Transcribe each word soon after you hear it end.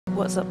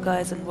What's up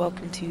guys, and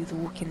welcome to The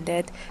Walking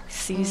Dead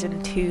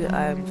Season 2.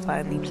 I'm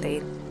finally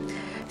playing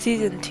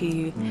Season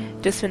 2,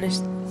 just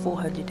finished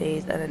 400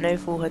 days, and I know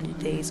 400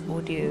 days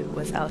audio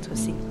was out of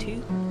Scene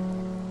 2.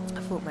 I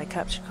thought my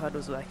capture card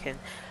was working,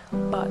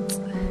 but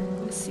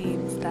it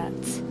seems that,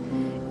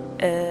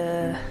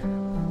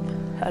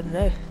 I don't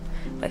know,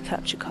 my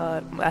capture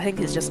card, I think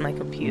it's just my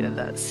computer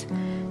that's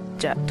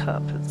jacked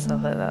up and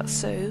stuff like that,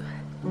 so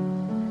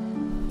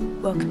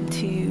welcome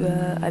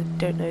to, I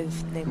don't know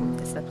the name of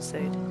this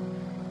episode.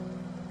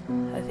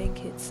 I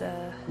think it's,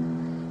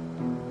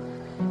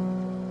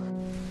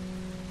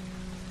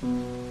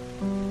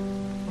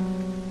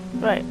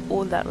 right,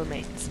 All That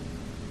Remains.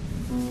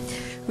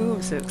 Ooh,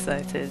 I'm so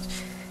excited.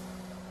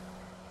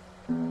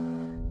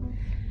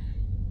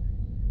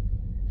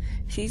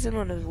 Season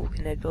 1 of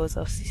Walking Dead builds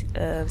off,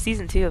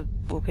 Season 2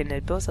 of Walking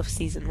Dead builds off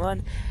Season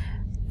 1.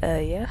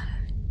 Yeah.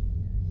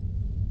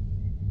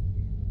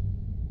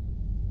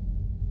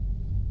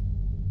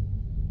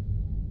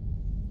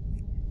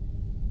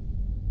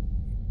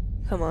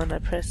 Come on, I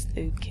pressed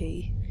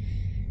OK.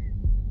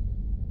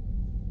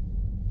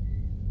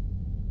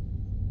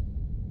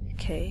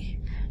 Okay.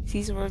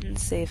 Season 1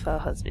 save file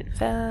has been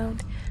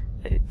found.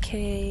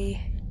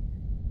 Okay.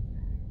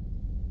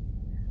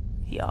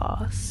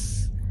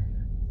 Yes.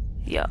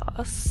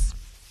 Yes.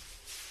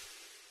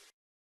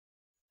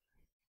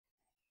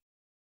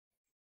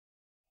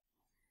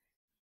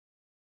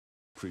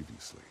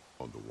 Previously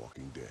on The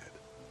Walking Dead.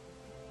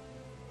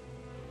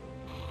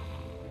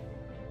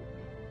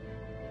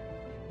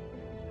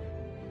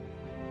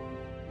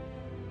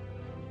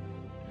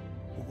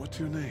 What's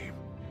your name?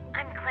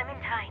 I'm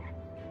Clementine.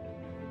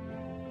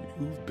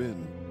 You've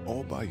been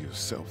all by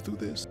yourself through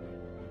this?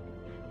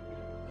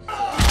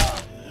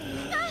 I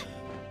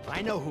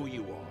know who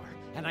you are,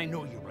 and I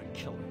know you're a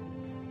killer.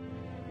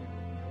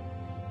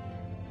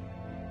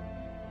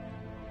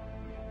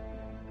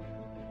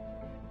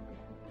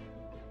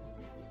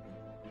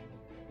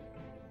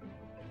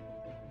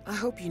 I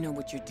hope you know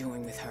what you're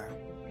doing with her.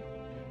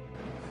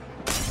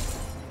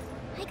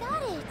 I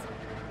got it.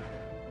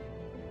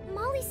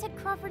 Molly said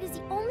Crawford is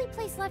the only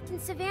place left in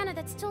Savannah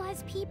that still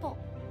has people.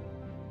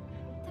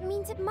 That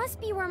means it must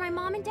be where my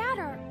mom and dad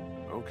are.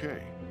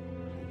 Okay,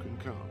 you can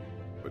come,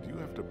 but you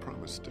have to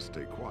promise to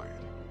stay quiet.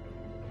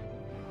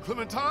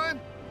 Clementine?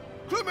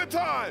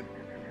 Clementine!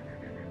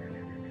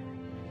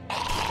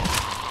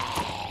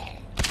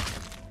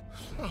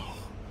 No.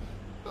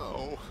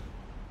 No.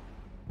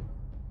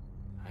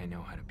 I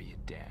know how to be a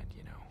dad,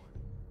 you know.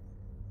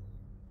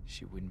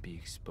 She wouldn't be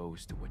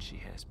exposed to what she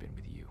has been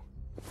with you.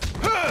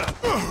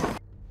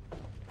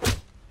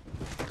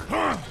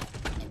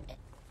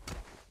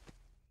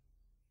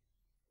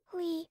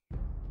 Lee,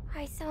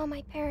 I saw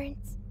my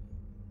parents.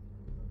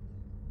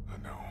 I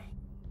know.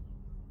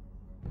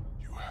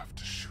 You have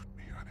to shoot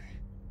me, honey.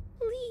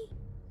 Lee,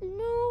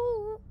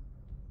 no.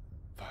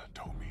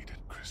 Don't mean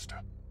it,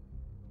 Krista.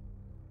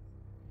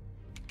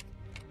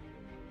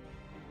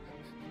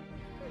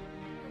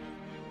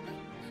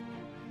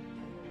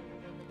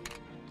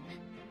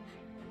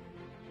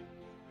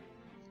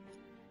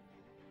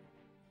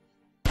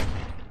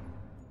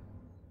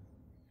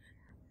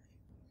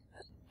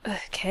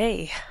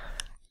 Okay.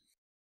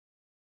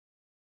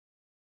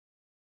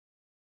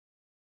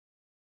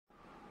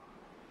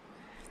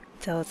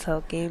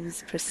 Telltale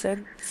Games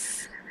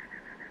presents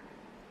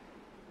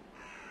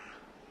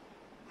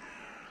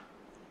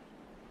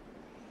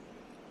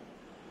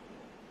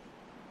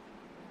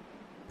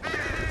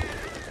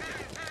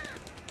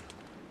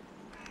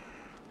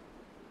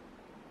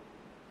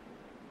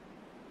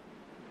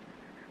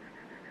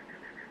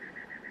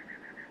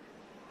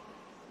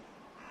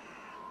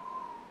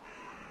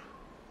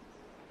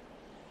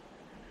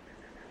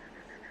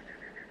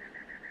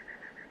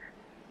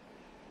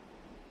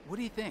What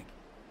do you think?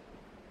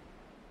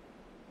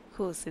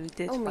 cool, so we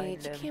did Oh, find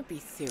Mage, you them can't be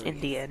serious. in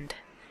the end.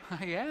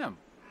 I am.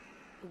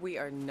 We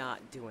are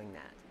not doing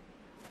that.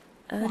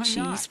 And Why she's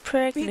not?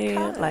 pregnant,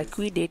 Because- like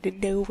we didn't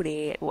know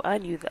that. Well, I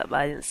knew that, but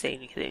I didn't say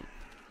anything.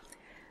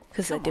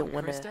 Because I Come didn't on,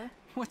 want to, Krista.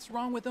 What's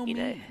wrong with you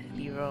know, Omid?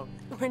 be wrong.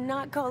 We're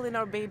not calling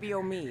our baby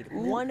Omid. Ooh,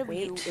 One of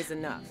you wait. is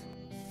enough.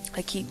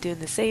 I keep doing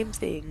the same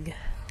thing.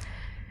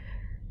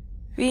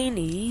 We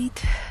need,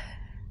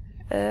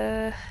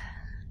 right.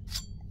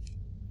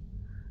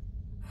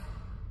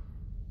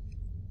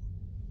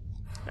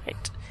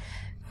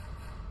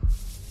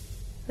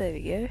 There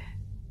we go.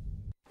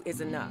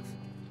 Is enough.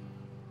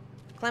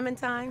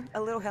 Clementine,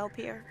 a little help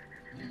here?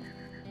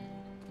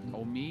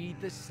 Omid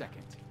the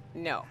second.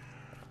 No.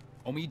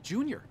 Omid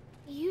Jr.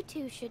 You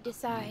two should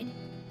decide.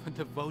 But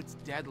the vote's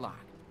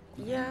deadlocked.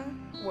 Yeah?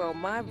 Well,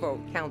 my vote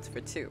counts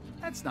for 2.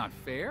 That's not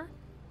fair.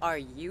 Are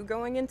you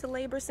going into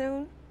labor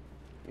soon?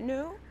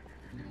 No?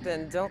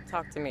 Then don't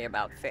talk to me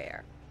about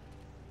fair.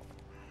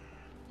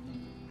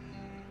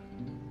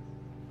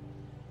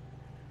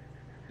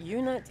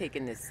 You're not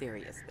taking this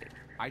seriously.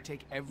 I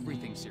take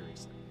everything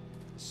seriously.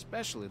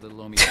 Especially little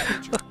Omid's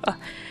future.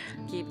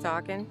 Keep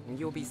talking, and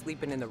you'll be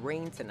sleeping in the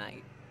rain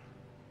tonight.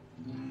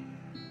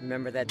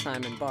 Remember that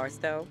time in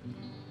Barstow?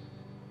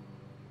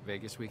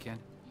 Vegas weekend?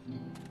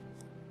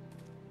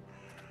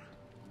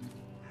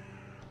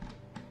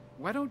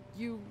 Why don't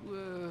you,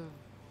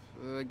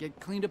 get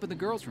cleaned up in the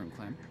girls' room,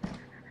 Clem?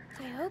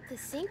 I hope the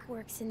sink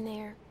works in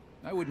there.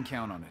 I wouldn't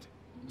count on it.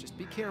 Just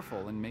be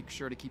careful and make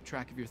sure to keep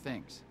track of your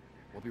things.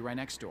 We'll be right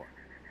next door.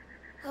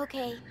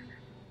 Okay.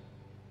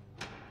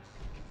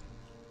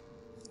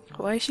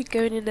 Why is she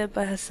going in there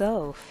by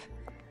herself?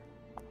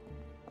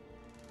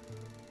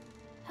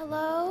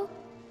 Hello?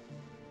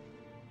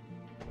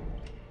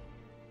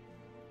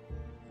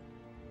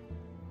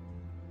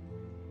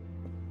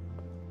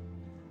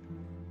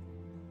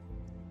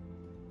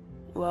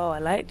 Wow, I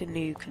like the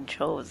new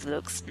controls.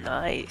 Looks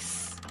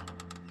nice.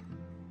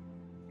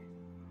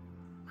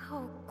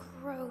 Oh,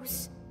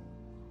 gross.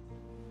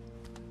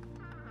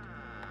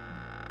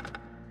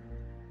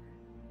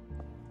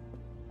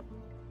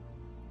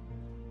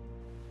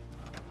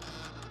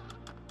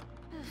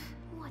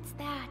 What's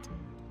that?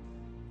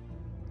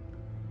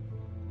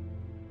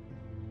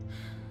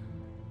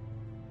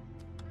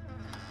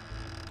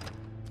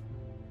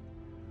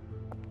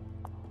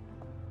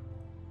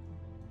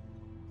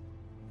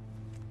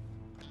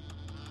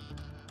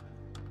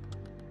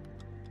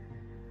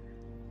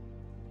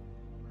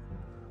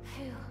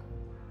 Phew.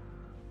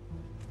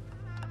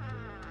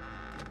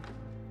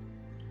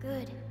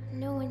 Good.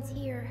 No one's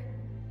here.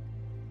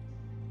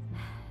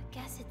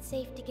 Guess it's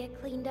safe to get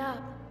cleaned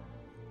up.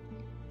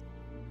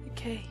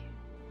 Okay.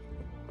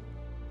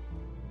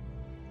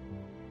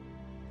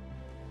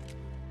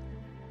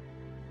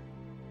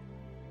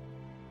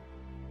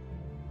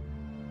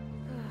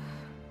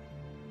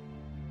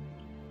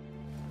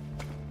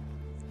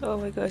 Oh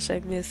my gosh,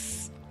 I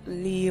miss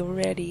Lee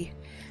already.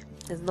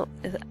 It's not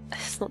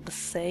the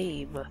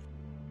same.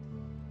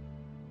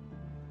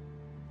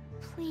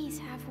 Please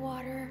have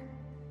water.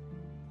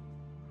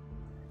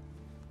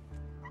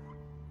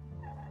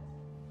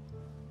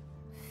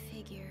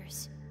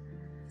 Figures.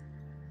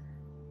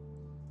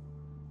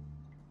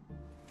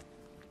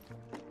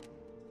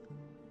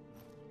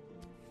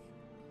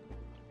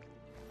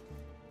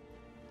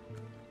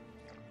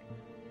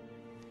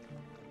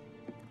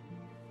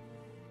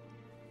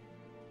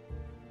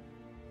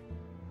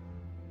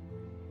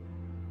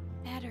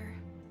 Better.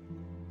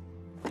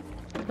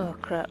 Oh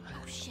crap.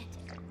 Oh shit.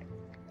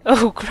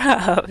 Oh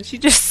crap, she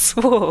just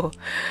swore.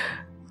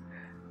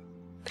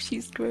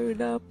 She's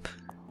grown up.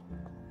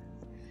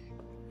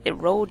 It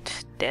rolled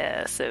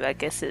there, so I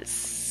guess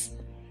it's...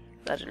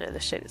 I don't know,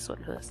 let's check this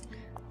one first.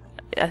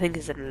 I think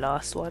it's in the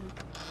last one.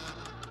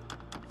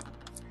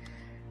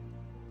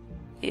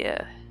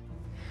 Yeah.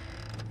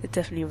 It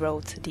definitely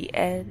rolled to the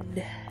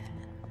end.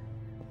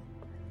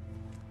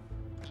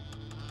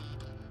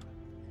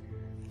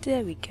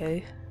 There we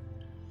go.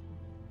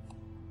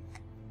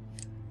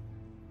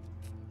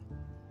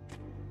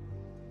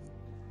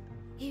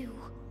 Ew.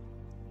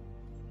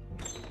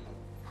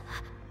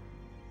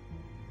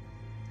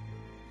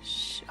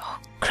 Oh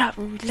crap,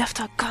 we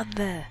left our gun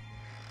there.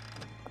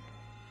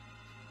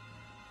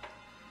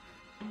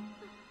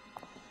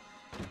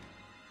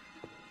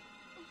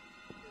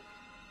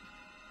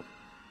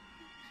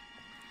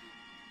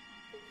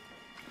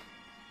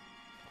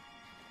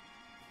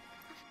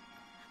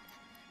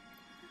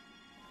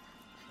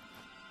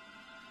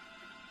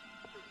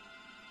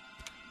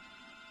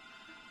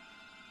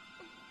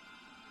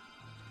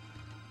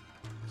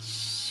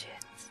 Shit.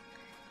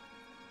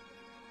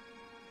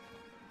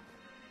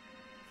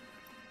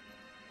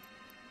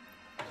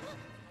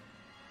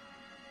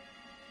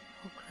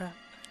 Oh crap.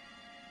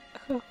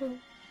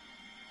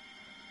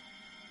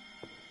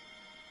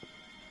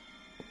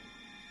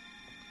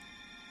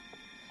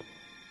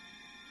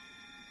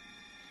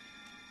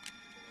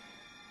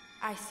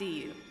 I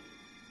see you.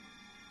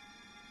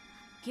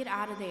 Get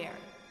out of there.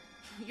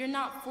 You're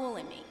not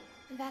fooling me.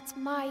 That's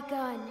my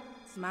gun.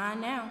 It's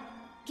mine now.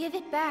 Give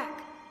it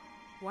back.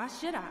 Why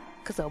should I?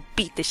 Cause I'll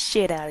beat the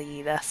shit out of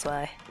you, that's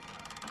why.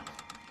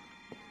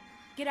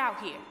 Get out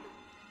here.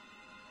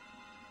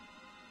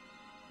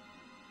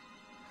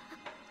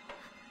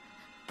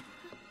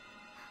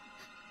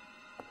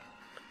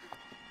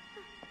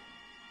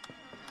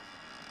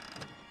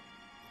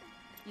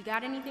 You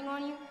got anything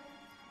on you?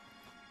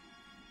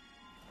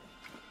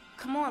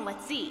 Come on,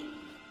 let's see.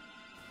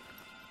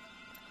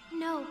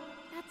 No,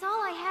 that's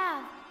all I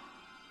have.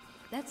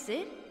 That's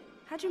it?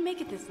 How'd you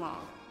make it this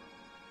long?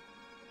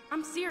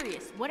 I'm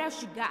serious. What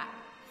else you got?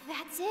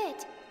 That's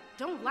it.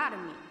 Don't lie to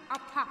me. I'll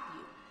pop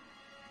you.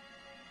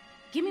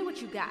 Give me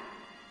what you got.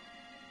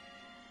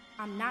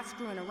 I'm not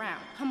screwing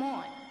around. Come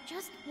on.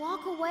 Just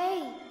walk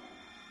away.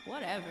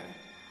 Whatever.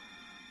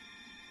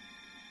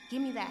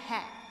 Give me that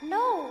hat.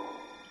 No.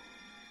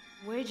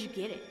 Where'd you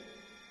get it?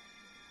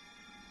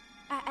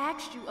 I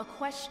asked you a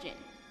question.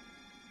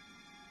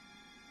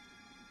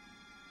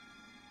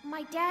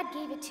 My dad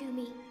gave it to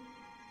me.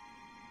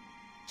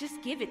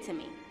 Just give it to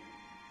me.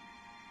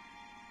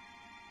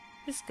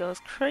 This girl's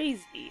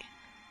crazy.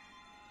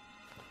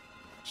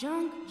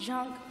 Junk,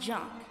 junk,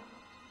 junk.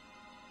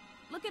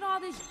 Look at all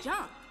this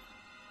junk.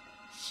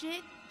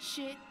 Shit,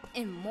 shit,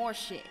 and more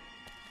shit.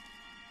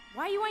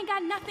 Why you ain't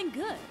got nothing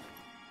good?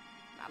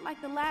 Not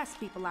like the last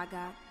people I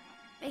got.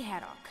 They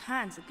had all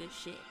kinds of good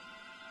shit.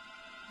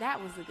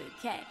 That was a good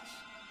catch.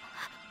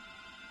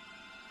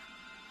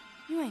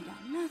 You ain't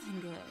got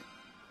nothing good.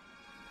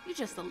 You're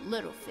just a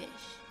little fish.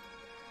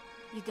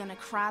 You gonna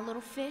cry,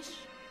 little fish?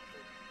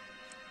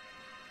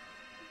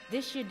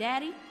 This your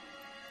daddy?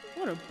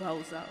 What a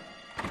bozo.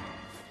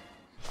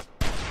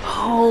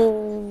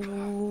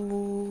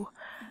 Oh.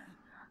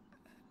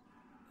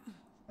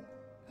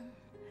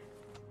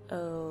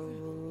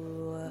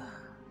 Oh.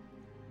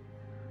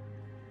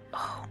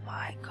 Oh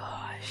my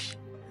gosh.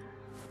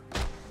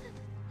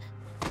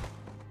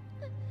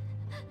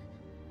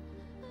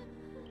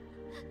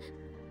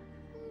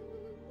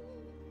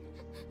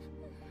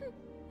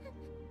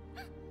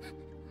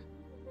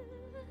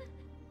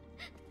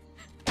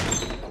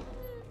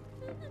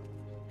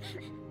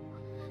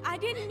 I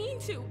didn't mean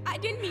to. I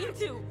didn't mean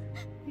to.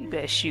 You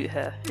better shoot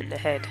her in the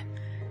head.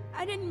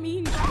 I didn't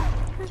mean to.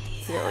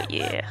 Hell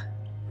yeah.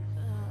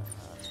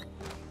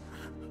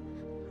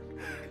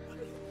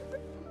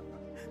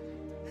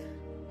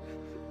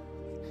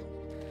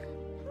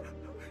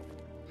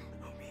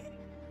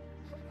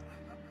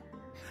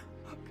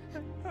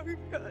 Oh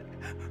God.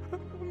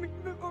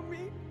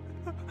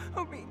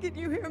 Homie, can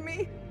you hear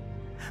me?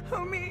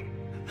 Homie.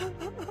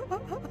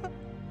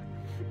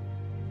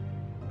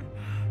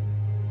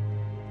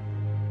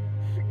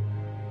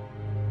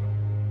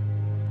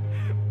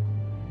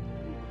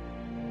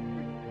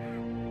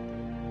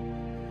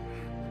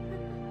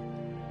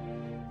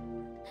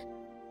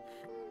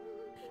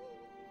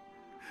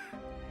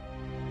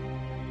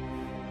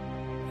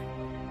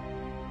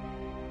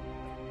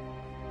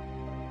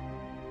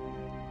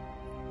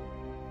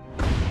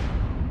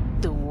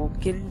 The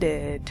Walking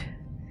Dead.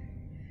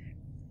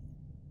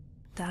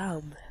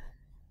 Damn.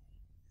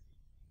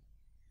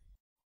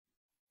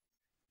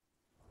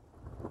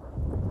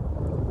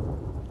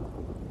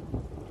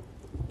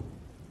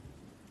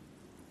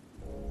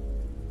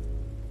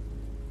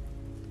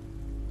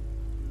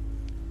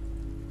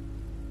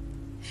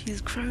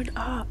 She's grown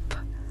up.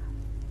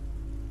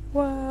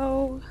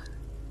 Wow.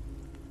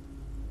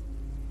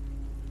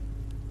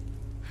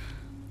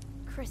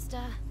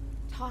 Krista,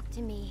 talk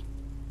to me.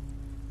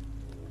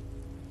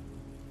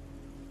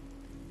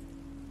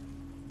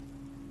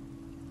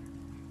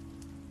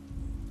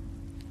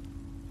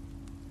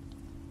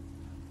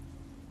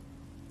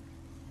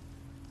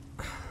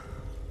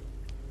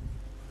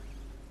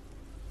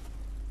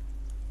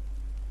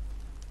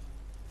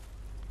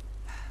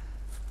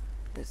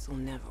 This'll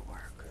never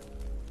work.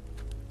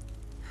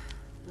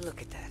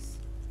 Look at this.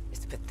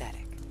 It's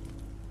pathetic.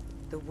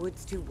 The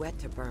wood's too wet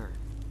to burn.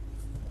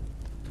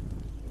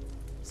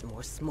 It's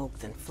more smoke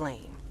than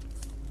flame.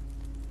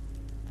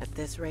 At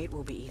this rate,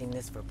 we'll be eating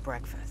this for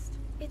breakfast.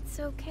 It's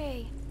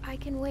okay. I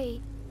can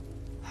wait.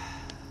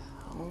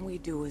 All we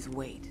do is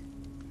wait.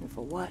 And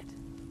for what?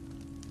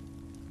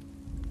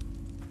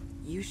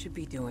 You should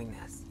be doing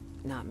this,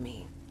 not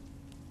me.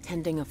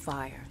 Tending a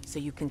fire so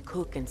you can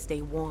cook and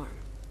stay warm.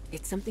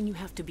 It's something you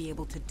have to be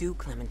able to do,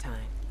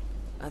 Clementine.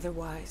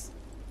 Otherwise...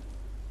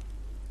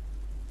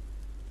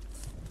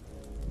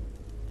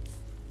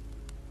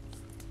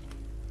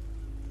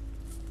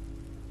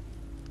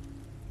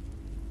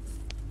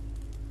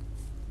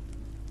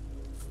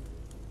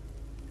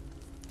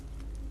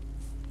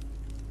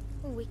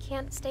 We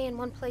can't stay in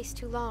one place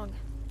too long.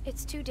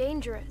 It's too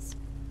dangerous.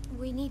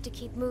 We need to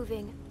keep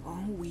moving.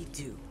 All we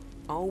do,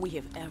 all we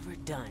have ever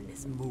done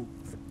is move.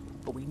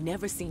 But we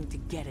never seem to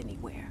get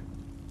anywhere.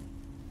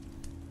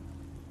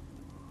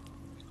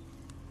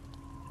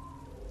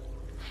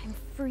 I'm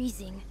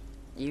freezing.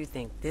 You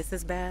think this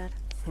is bad?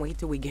 Wait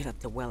till we get up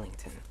to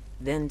Wellington.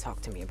 Then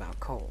talk to me about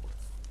cold.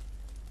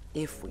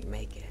 If we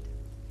make it.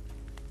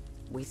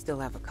 We still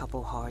have a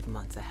couple hard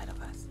months ahead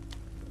of us.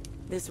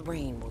 This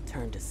rain will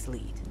turn to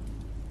sleet,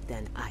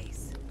 then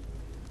ice,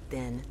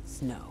 then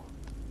snow.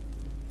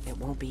 It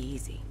won't be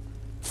easy.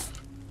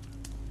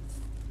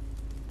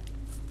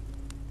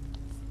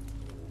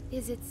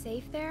 Is it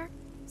safe there?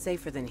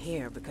 Safer than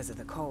here because of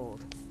the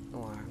cold,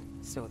 or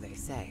so they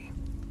say.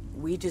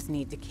 We just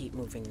need to keep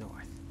moving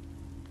north.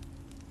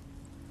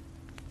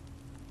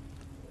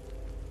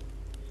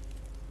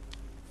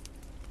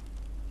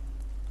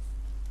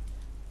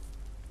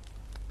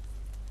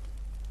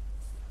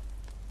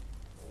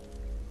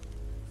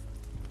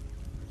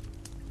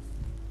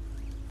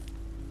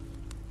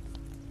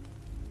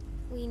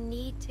 We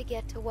need to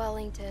get to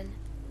Wellington.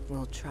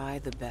 We'll try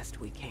the best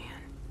we can.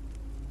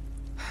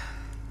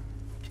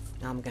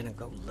 I'm gonna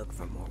go look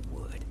for more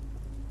wood.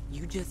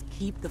 You just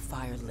keep the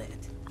fire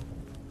lit.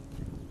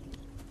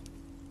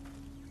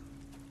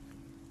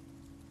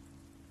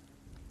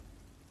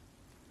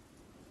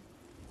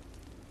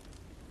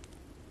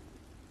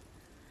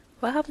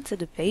 What happened to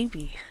the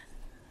baby?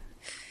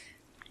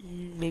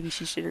 Maybe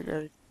she shouldn't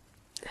have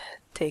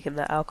taken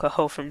the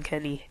alcohol from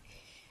Kenny.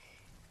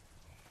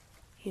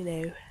 You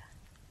know.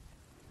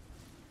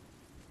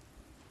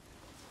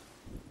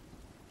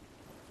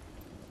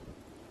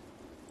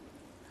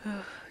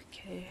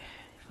 Okay,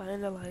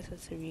 find a lighter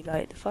to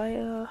relight the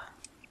fire.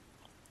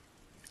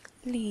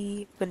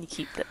 leave. I'm gonna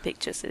keep that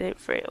picture so don't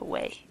throw it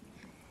away.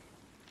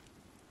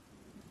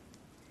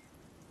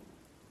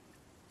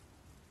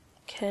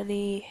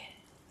 Kenny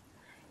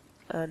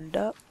and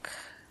Duck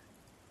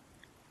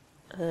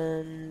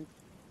and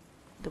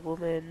the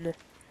woman,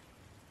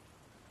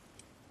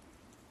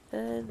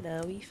 and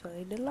now we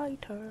find a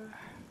lighter.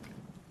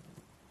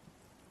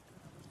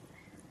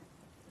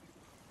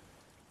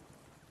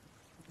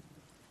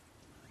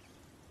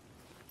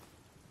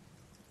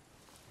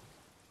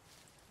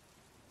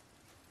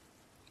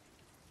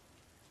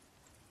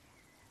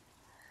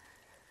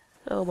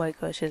 Oh my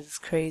gosh, this is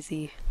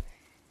crazy.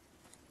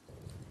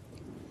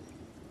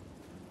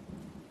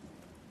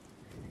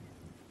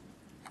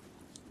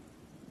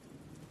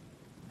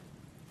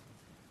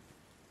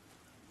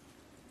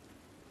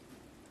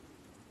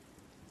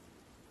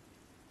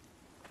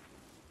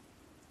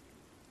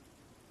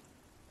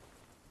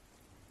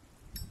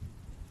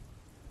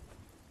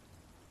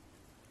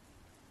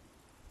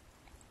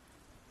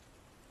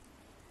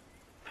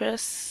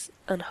 Press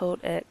and hold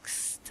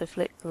X to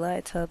flick the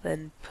lighter,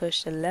 then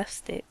push the left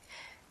stick.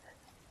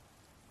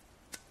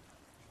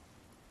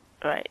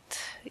 Right,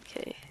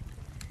 okay.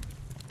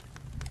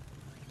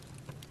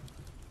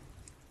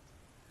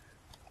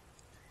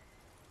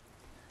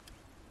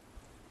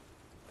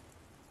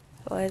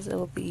 Why is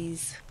all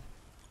these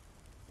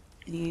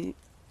new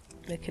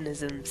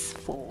mechanisms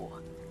for?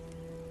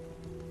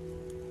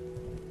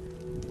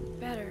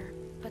 Better,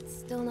 but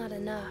still not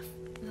enough.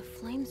 The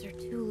flames are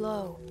too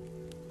low.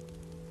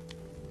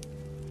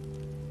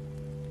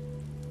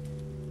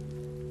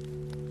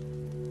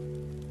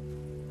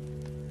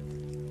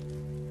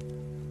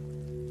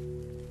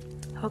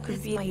 How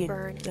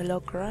convenient, the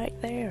log right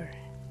there.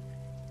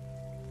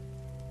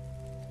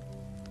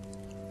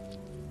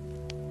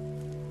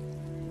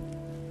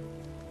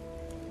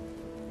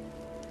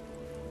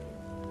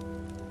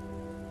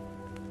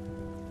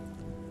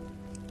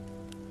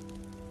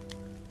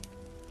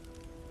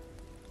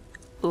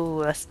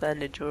 Ooh, that's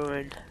been a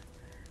drawing.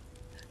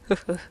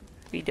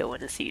 We don't want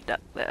to see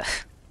Duck there.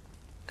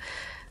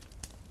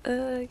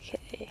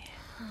 Okay.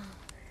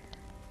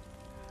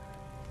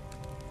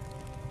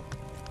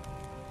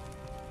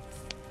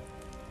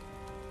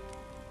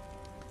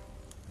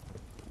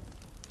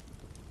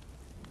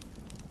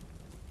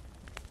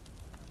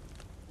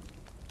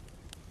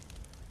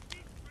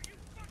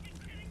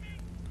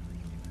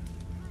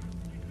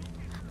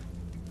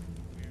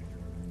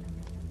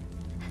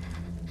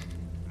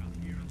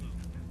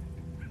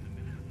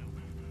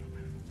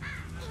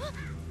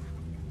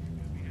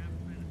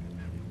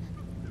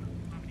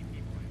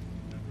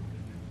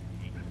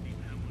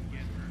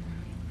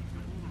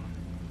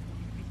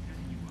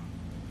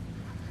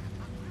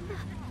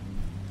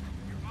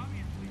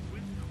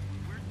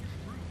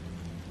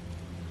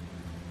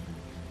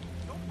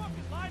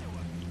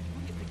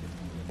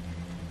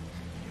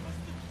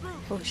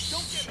 Oh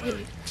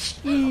shit,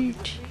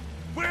 huge.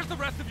 Where's the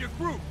rest of your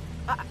group?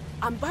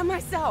 I'm by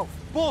myself.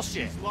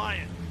 Bullshit! He's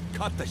lying.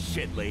 Cut the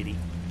shit, lady.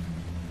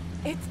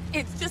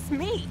 It's just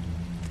me.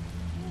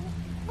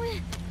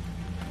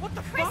 What the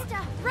Krista,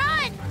 fuck?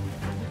 run!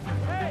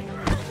 Hey!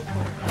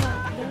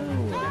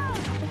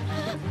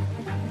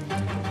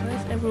 Why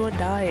is everyone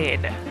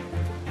dying?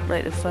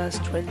 Like the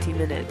first 20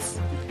 minutes.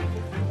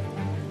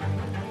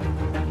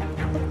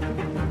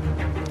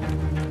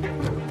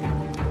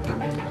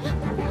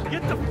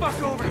 Get the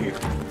fuck over here!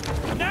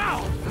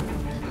 Now!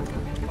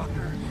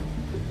 Fucker.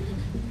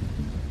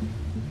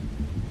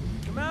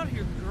 Come out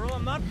here, girl.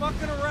 I'm not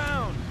fucking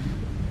around.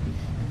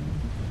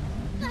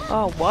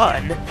 Oh,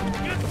 one?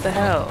 What the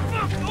hell?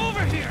 Fuck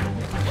over here!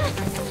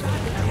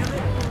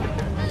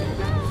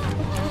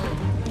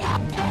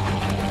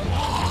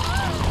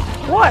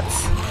 What?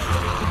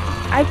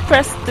 I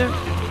pressed the...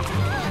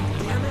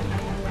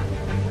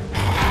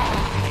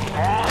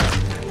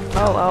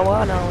 Oh, I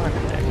won.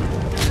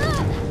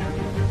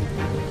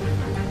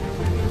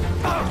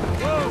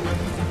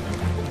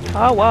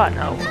 Oh, what?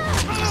 No.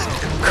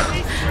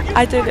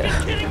 I did it.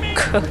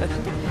 Good.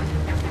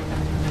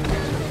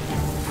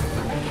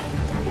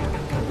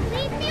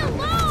 Leave me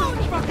alone! Stop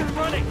fucking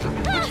running!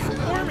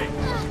 For me!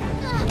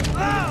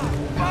 Oh,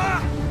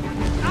 fuck!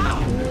 Ow!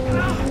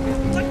 Ow!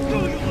 Let go,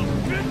 you little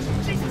bitch!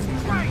 Jesus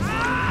Christ!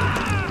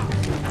 Ah!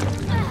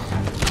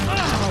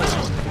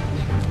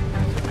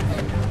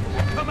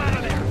 Come out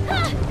of there!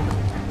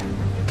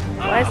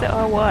 Why is it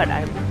all one?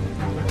 I'm...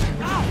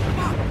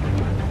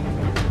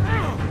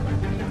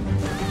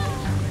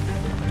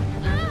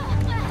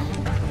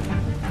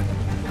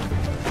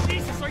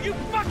 Jesus, are you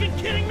fucking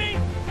kidding me?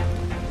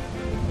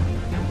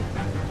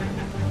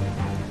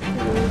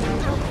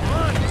 Come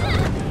on!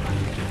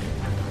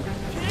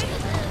 Kid,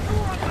 you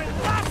were on my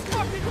last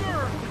fucking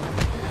nerve!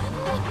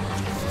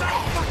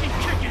 Stop fucking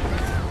kicking!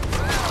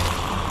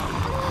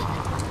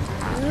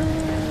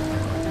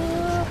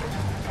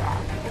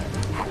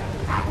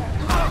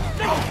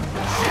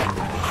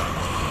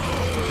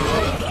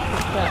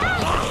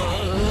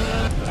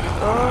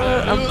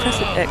 Oh, I'm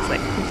pressing X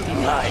like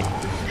 59.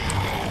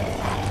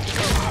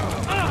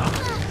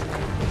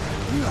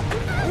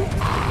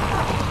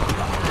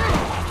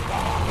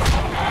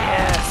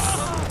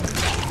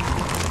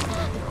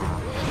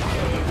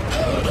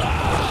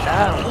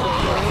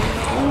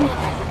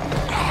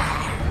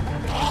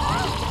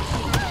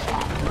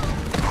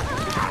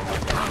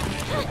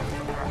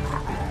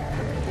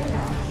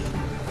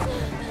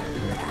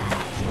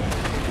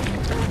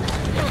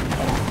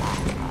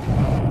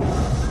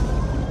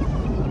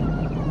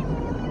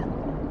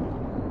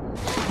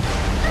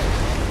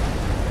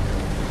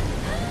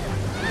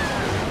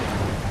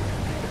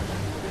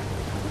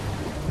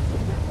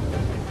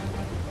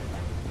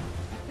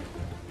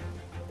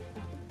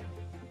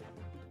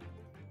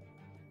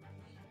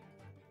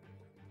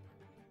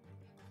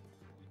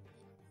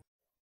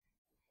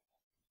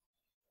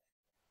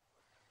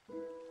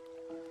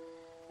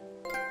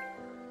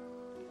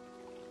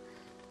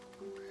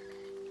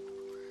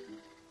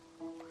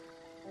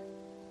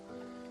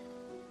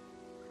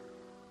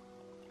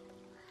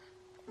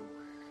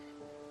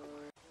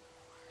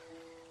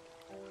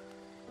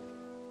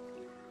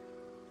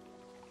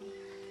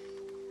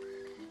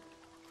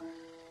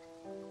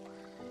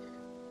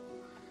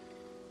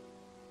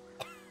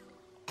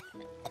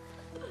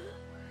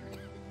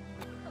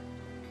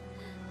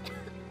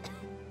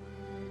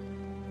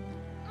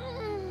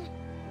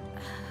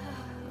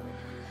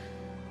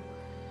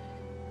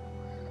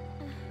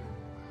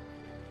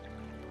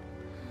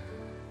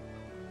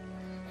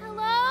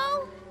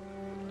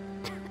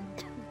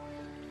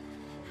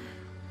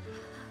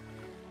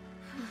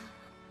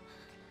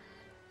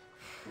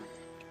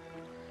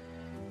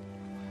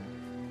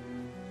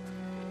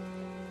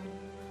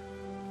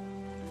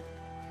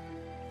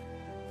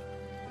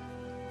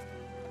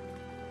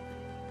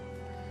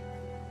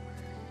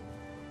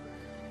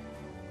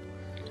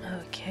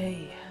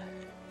 Okay.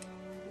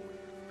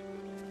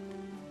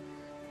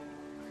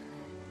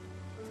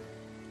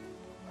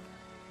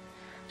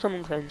 Come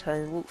on,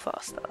 Clementine, walk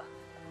faster.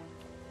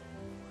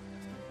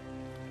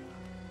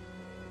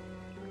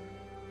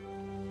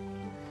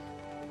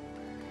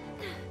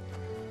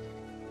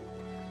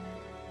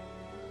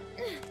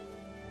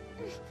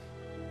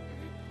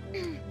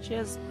 She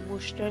has more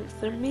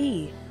strength than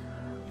me.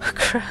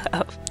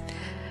 Crap.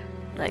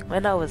 Like,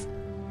 when I was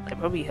like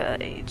probably her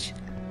age,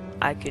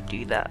 I could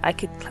do that. I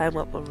could climb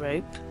up a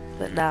rope,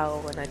 but now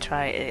when I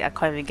try it, I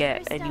can't even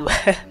get Krista,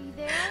 anywhere. are you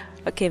there?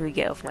 I can't even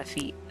get off my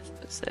feet.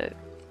 So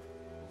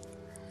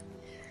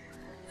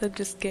I'm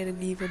just getting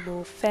even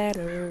more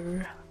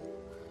fatter.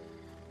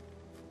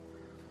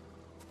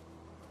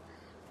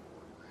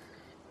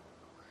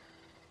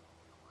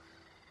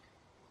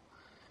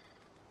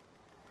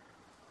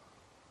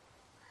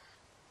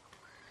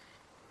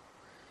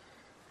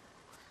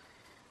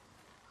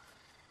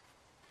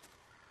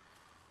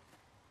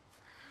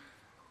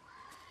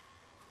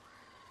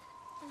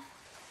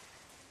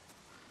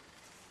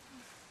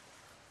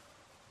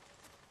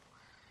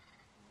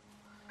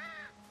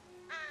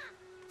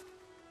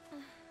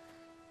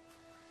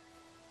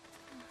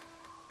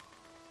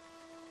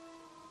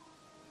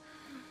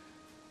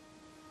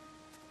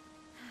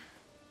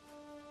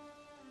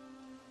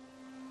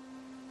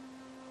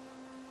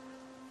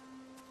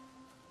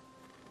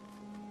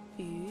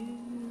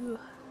 Ew.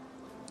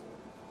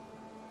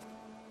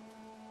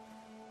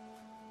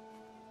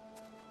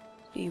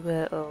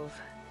 Beware of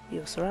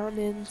your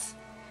surroundings.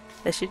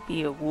 There should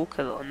be a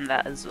walker on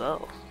that as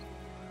well.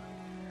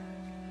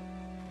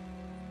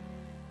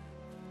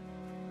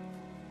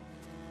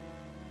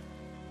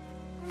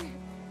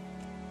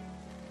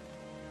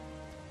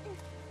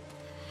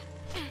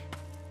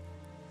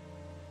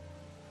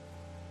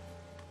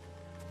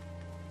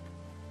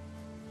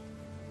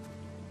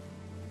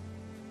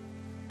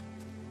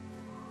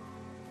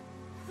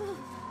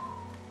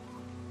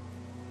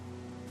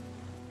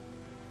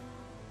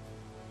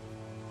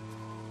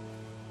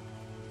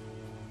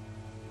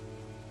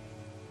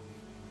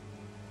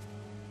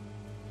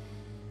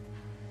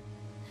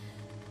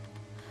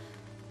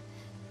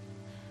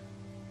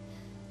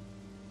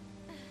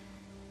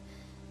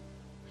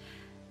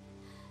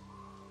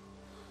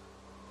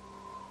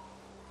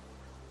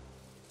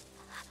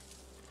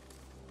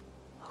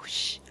 Oh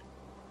shh.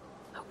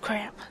 Oh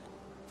crap.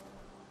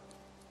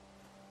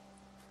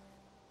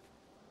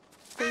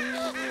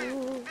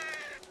 Ooh.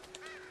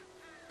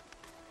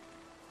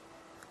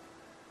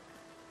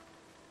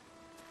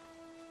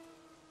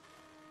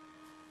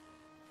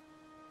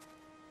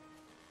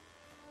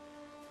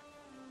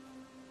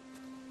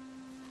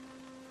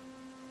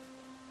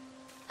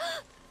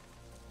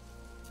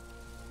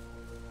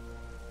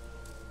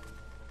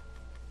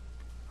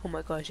 Oh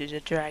my gosh, it's a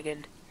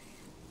dragon.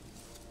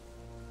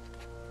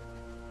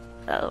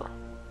 Oh.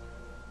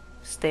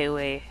 Stay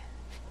away.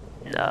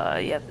 No,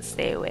 you have to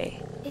stay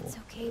away. It's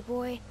okay,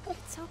 boy.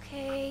 It's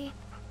okay.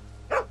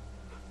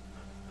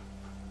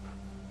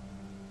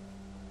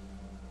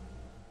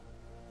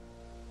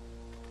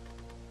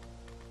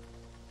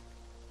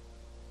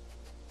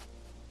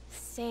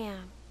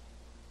 Sam.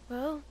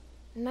 Well,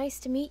 nice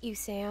to meet you,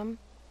 Sam.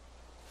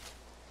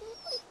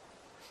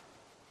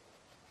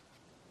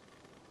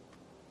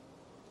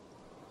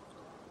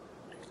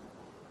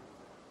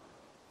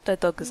 That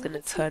dog is gonna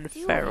What's he turn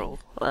doing? feral.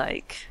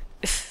 Like,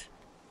 it's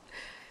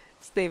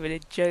not even a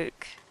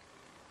joke.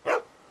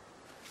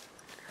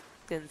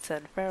 Gonna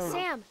turn feral.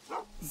 Sam!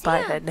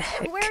 Bite her Sam!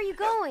 neck. Where are you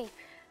going?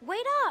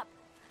 Wait up!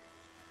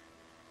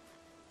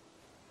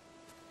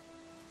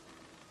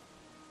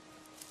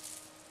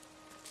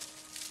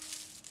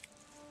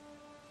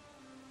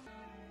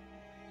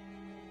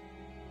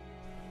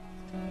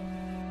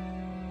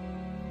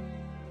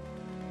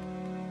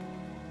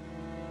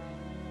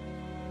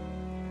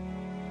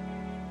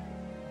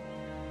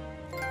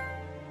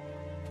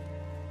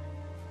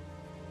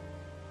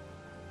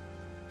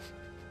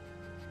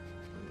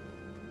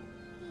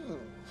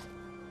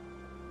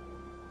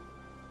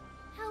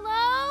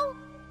 Hello?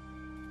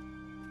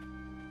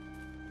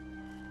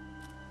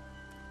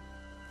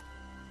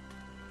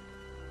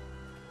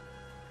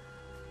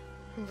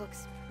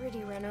 Looks pretty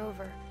run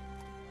over,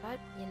 but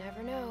you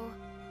never know.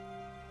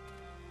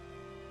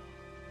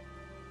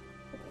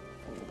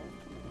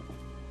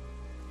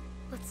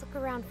 Let's look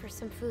around for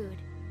some food.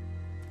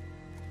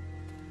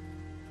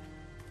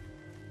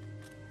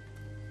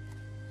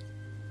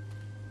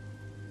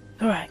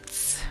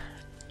 Alright.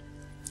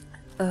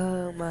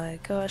 Oh my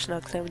gosh, now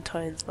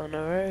Clementine's on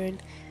her own.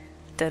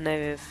 Don't know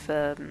if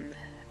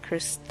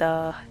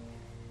Krista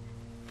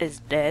is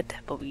dead,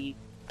 but we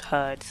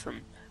heard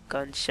some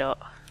gunshot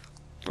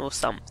or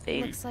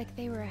something. Looks like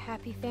they were a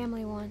happy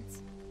family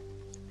once.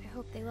 I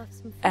hope they left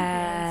some food around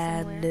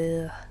And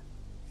somewhere.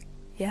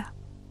 yeah.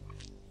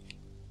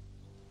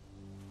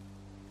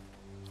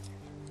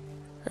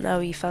 And now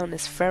we found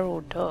this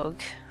feral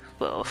dog.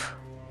 Well,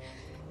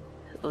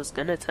 it was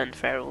gonna turn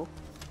feral.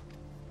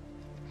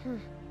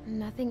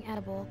 Nothing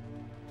edible.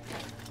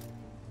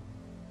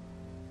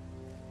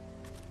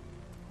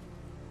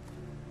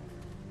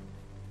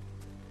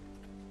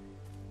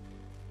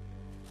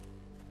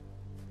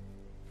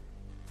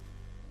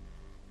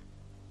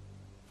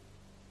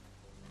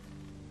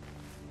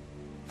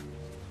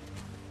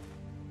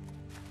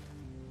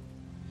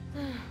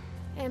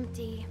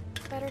 empty.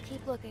 Better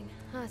keep looking,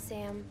 huh,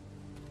 Sam?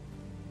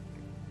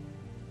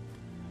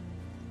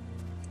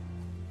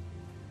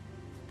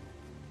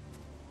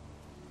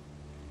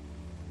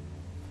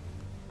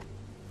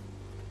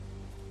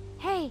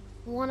 Hey,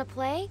 wanna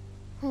play?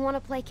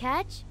 Wanna play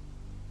catch?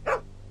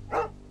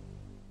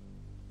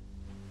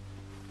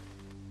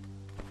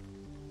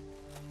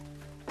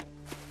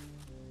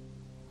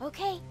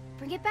 Okay,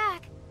 bring it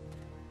back.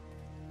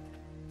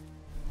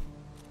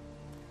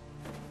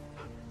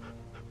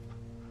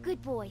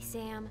 Good boy,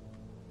 Sam.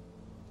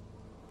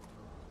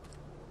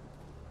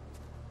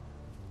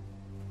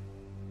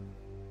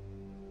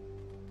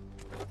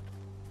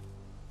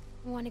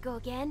 Want to go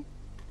again?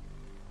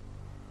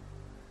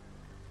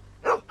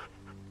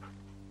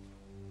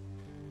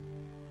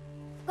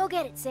 Go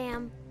get it,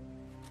 Sam.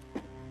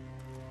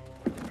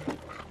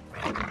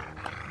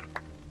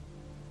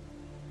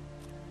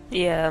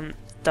 Yeah, I'm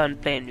done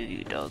playing with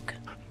you, dog.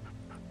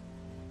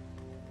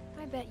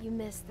 I bet you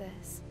miss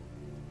this.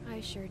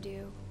 I sure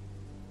do.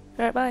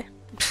 Alright, bye.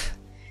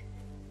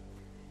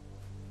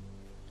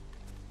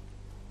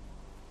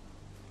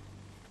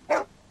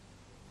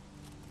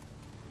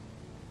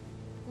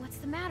 What's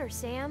the matter,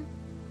 Sam?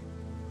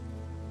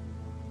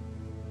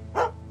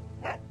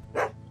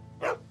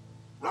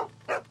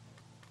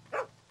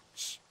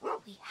 Shh,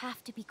 we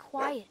have to be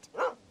quiet.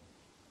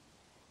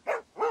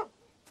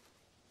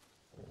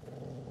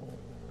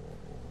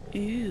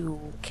 Ooh,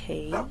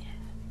 okay. Hold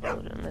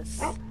on,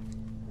 let's...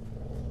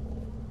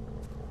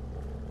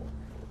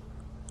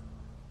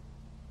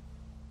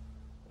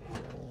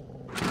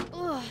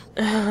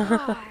 Ugh,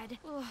 God.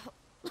 Ugh.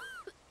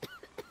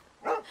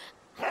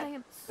 I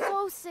am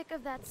so sick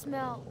of that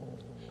smell.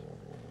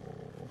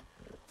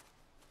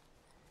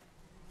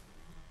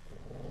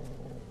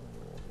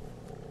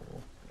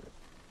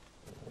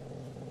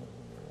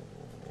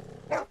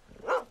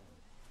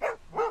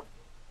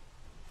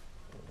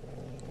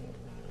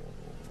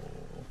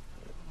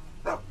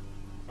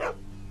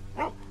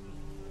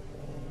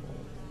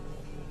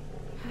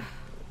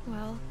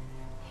 Well,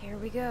 here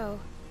we go.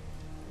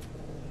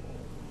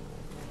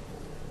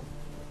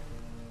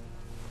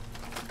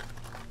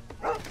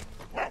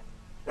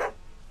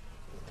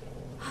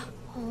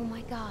 Oh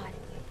my God,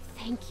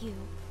 thank you.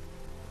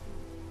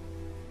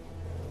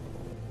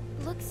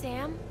 Look,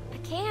 Sam, I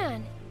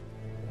can.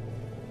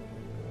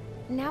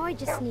 Now I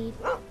just need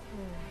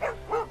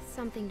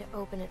something to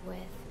open it with.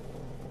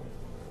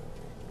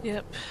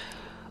 Yep.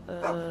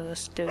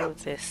 Let's do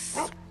this.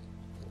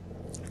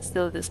 Let's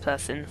do this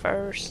person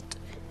first.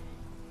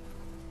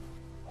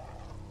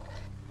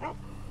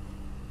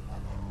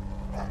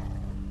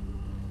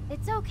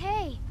 It's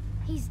okay.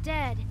 He's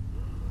dead.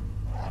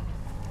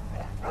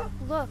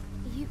 Look,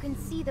 you can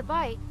see the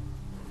bite.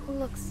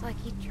 Looks like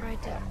he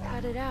tried to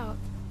cut it out.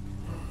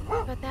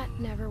 But that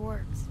never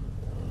works.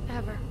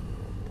 Ever.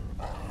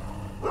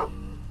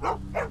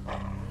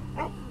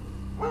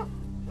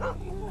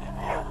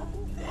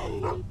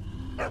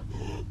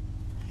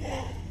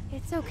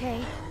 It's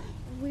okay.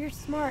 We're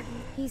smart.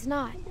 He's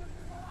not.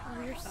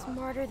 We're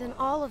smarter than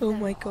all of them. Oh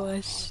my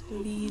gosh,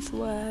 these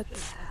what?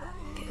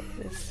 Okay,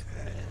 this.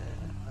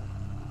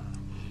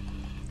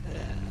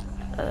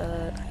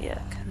 Yeah,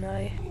 can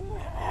I?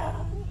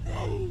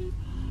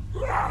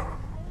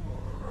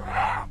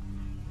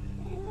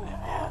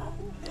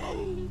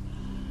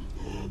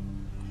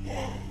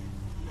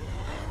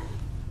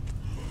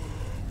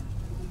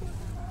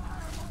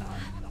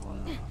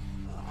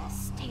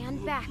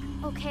 Stand back,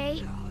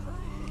 okay?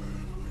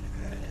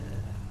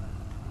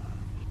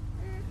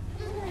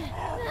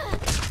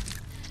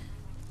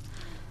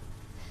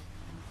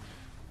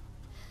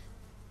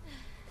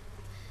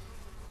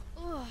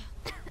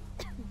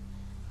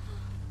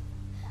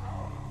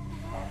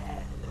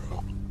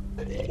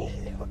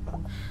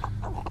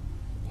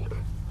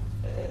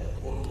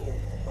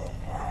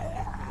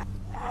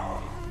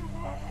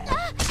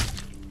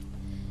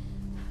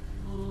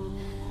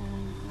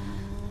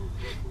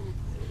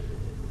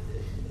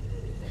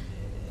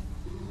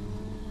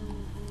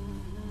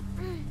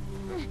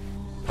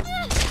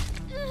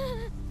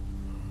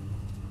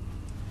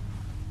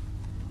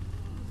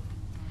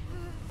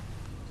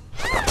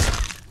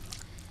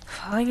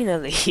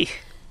 Finally.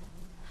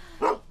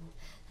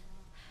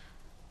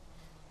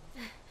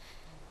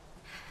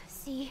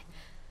 See,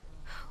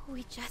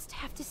 we just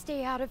have to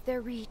stay out of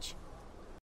their reach.